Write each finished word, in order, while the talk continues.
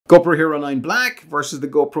GoPro Hero 9 Black versus the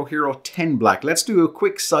GoPro Hero 10 Black. Let's do a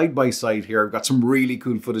quick side-by-side here. I've got some really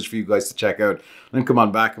cool footage for you guys to check out. Then come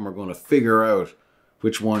on back and we're going to figure out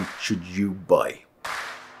which one should you buy.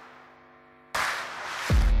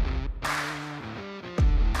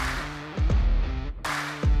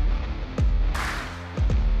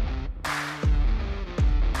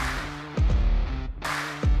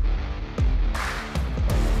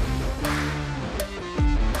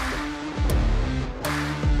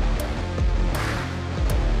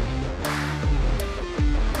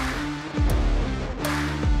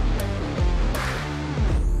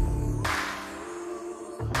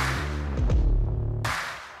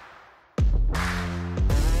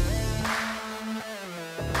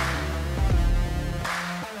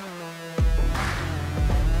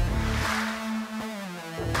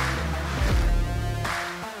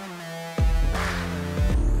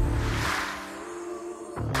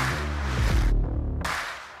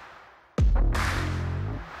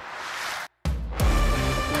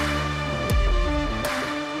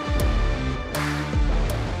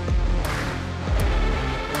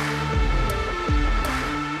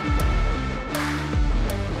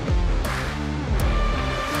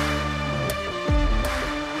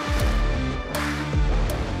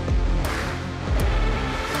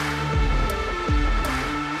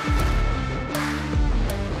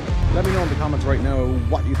 Let me know in the comments right now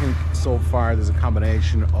what you think so far. There's a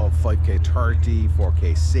combination of 5K 30,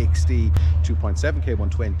 4K 60, 2.7K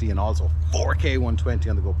 120 and also 4K 120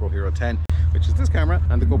 on the GoPro Hero 10, which is this camera,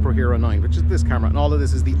 and the GoPro Hero 9, which is this camera. And all of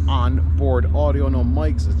this is the on-board audio, no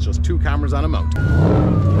mics. It's just two cameras on a mount.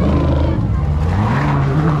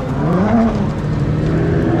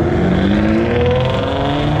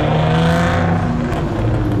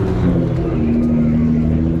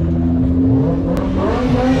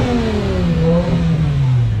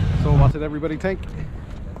 What did everybody think?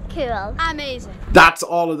 Cool. Amazing. That's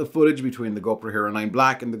all of the footage between the GoPro Hero 9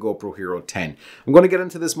 Black and the GoPro Hero 10. I'm going to get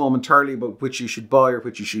into this momentarily about which you should buy or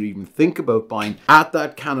which you should even think about buying. At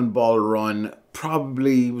that cannonball run,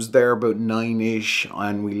 probably was there about 9-ish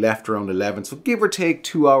and we left around 11. So give or take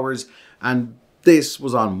 2 hours, and this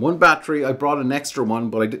was on one battery. I brought an extra one,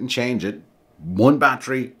 but I didn't change it. One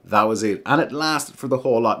battery, that was it. And it lasted for the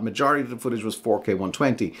whole lot. Majority of the footage was 4K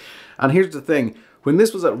 120. And here's the thing. When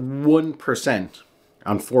this was at 1%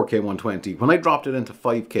 on 4K 120, when I dropped it into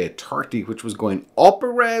 5K 30, which was going up a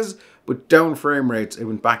res, but down frame rates, it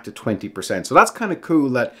went back to 20%. So that's kind of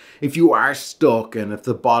cool that if you are stuck and if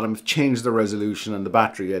the bottom changed the resolution and the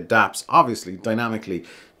battery adapts, obviously, dynamically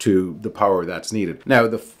to the power that's needed. Now,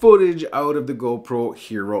 the footage out of the GoPro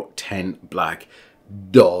Hero 10 Black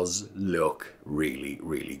does look really,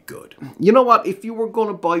 really good. You know what? If you were going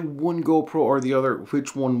to buy one GoPro or the other,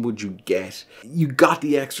 which one would you get? You got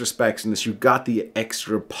the extra specs in this. You got the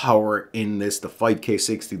extra power in this, the 5K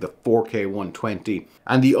 60, the 4K 120.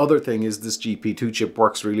 And the other thing is this GP2 chip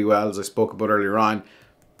works really well, as I spoke about earlier on.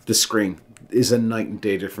 The screen is a night and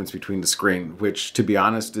day difference between the screen, which, to be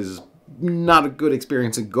honest, is not a good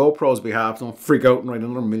experience in GoPro's behalf. Don't freak out and write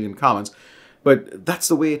another million comments. But that's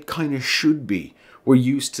the way it kind of should be. We're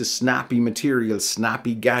used to snappy materials,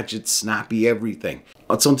 snappy gadgets, snappy everything.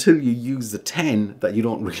 It's until you use the 10 that you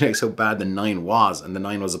don't realize how bad the 9 was. And the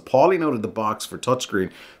 9 was appalling out of the box for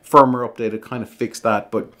touchscreen. Firmware updated kind of fixed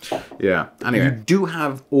that, but yeah. Anyway, you do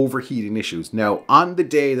have overheating issues. Now, on the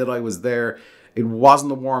day that I was there, it wasn't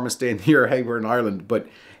the warmest day in the year. Hey, we're in Ireland, but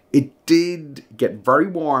it did get very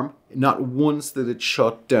warm. Not once did it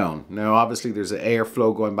shut down. Now, obviously, there's an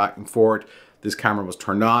airflow going back and forth. This camera was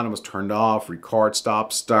turned on, it was turned off, record,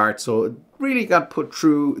 stop, start. So it really got put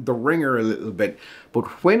through the ringer a little bit.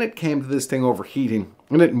 But when it came to this thing overheating,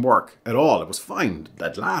 it didn't work at all. It was fine.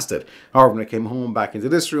 That lasted. However, when I came home back into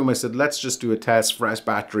this room, I said, let's just do a test, fresh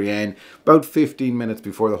battery in. About 15 minutes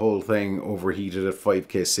before the whole thing overheated at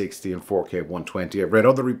 5K 60 and 4K 120. I've read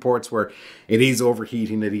other reports where it is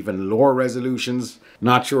overheating at even lower resolutions.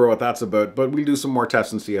 Not sure what that's about, but we'll do some more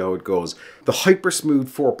tests and see how it goes. The Hypersmooth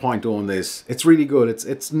 4.0 on this, it's really good.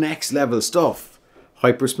 It's next level stuff.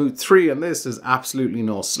 Hypersmooth 3 on this is absolutely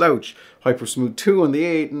no slouch. Hypersmooth 2 on the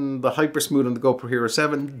 8 and the Hypersmooth on the GoPro Hero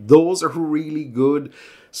 7, those are really good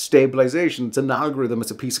stabilization. It's an algorithm, it's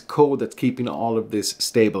a piece of code that's keeping all of this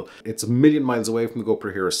stable. It's a million miles away from the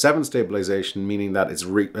GoPro Hero 7 stabilization, meaning that it's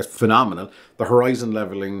phenomenal. The horizon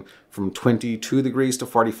leveling from 22 degrees to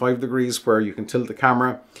 45 degrees where you can tilt the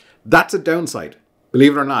camera, that's a downside.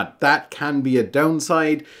 Believe it or not, that can be a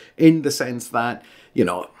downside in the sense that, you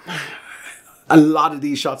know, a lot of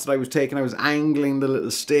these shots that I was taking, I was angling the little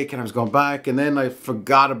stick and I was going back, and then I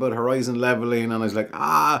forgot about horizon leveling and I was like,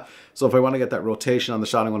 So if I want to get that rotation on the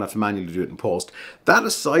shot, I'm going to have to manually do it in post. That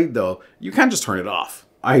aside though, you can just turn it off.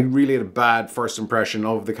 I really had a bad first impression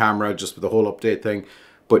of the camera just with the whole update thing.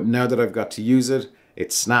 But now that I've got to use it,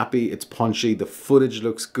 it's snappy, it's punchy, the footage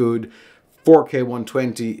looks good. 4K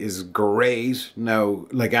 120 is great. Now,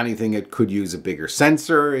 like anything, it could use a bigger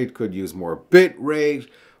sensor, it could use more bit rate,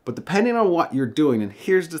 but depending on what you're doing, and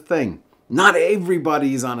here's the thing, not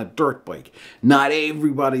everybody is on a dirt bike, not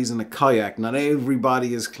everybody's in a kayak, not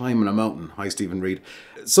everybody is climbing a mountain. Hi, Stephen Reed.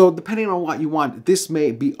 So depending on what you want, this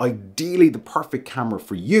may be ideally the perfect camera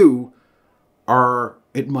for you, or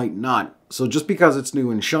it might not. So just because it's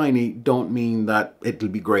new and shiny, don't mean that it'll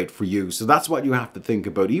be great for you. So that's what you have to think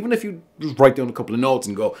about. Even if you just write down a couple of notes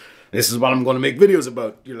and go, this is what I'm going to make videos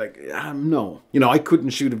about. You're like, no. You know, I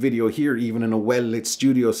couldn't shoot a video here even in a well-lit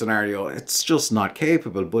studio scenario. It's just not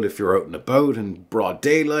capable. But if you're out and about in broad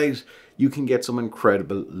daylight, you can get some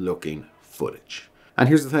incredible looking footage. And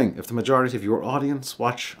here's the thing. If the majority of your audience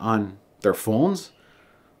watch on their phones,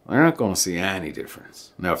 they're not going to see any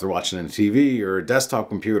difference. Now, if they're watching on a TV or a desktop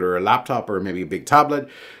computer or a laptop or maybe a big tablet,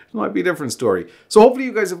 it might be a different story. So hopefully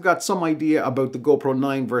you guys have got some idea about the GoPro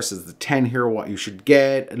 9 versus the 10 here, what you should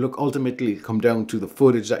get. And look, ultimately it'll come down to the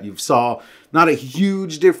footage that you've saw. Not a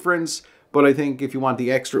huge difference, but I think if you want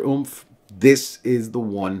the extra oomph, this is the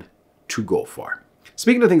one to go for.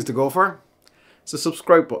 Speaking of things to go for, it's a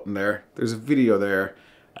subscribe button there. There's a video there,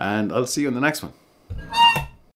 and I'll see you in the next one.